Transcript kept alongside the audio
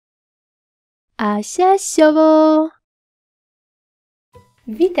Asiasiowo!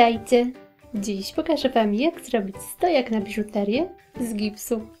 Witajcie! Dziś pokażę Wam, jak zrobić stojak na biżuterię z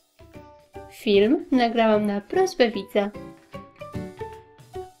gipsu. Film nagrałam na prośbę widza.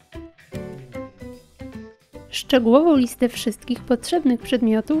 Szczegółową listę wszystkich potrzebnych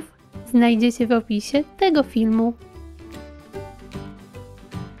przedmiotów znajdziecie w opisie tego filmu.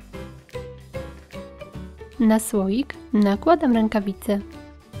 Na słoik nakładam rękawice.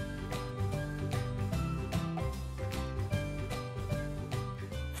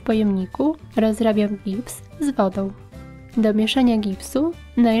 W pojemniku rozrabiam gips z wodą. Do mieszania gipsu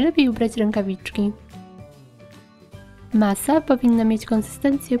najlepiej ubrać rękawiczki. Masa powinna mieć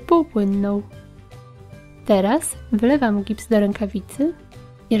konsystencję półpłynną. Teraz wlewam gips do rękawicy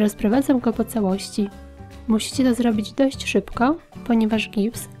i rozprowadzam go po całości. Musicie to zrobić dość szybko, ponieważ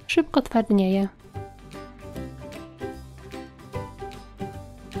gips szybko twardnieje.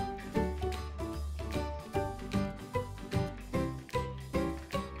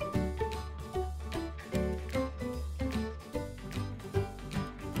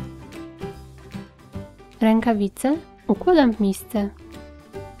 Rękawice układam w misce.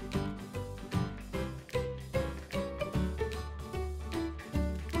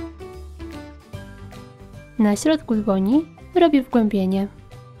 Na środku dłoni robię wgłębienie.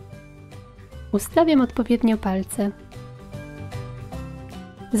 Ustawiam odpowiednio palce.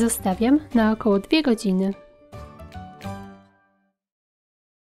 Zostawiam na około 2 godziny.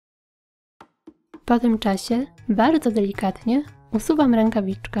 Po tym czasie bardzo delikatnie usuwam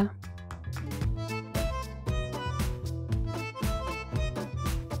rękawiczkę.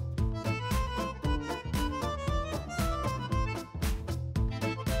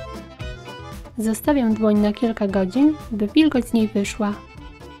 Zostawiam dłoń na kilka godzin, by wilgoć z niej wyszła.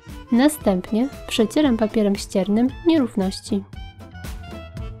 Następnie przecieram papierem ściernym nierówności.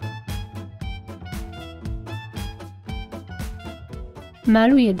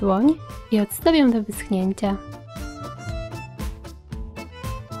 Maluję dłoń i odstawiam do wyschnięcia.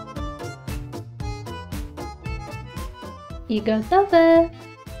 I gotowe!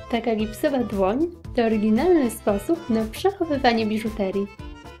 Taka gipsowa dłoń to oryginalny sposób na przechowywanie biżuterii.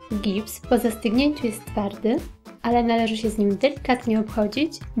 Gips po zastygnięciu jest twardy, ale należy się z nim delikatnie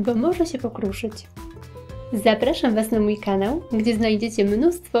obchodzić, bo może się pokruszyć. Zapraszam Was na mój kanał, gdzie znajdziecie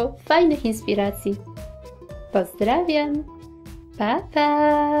mnóstwo fajnych inspiracji. Pozdrawiam! Pa,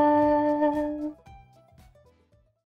 pa!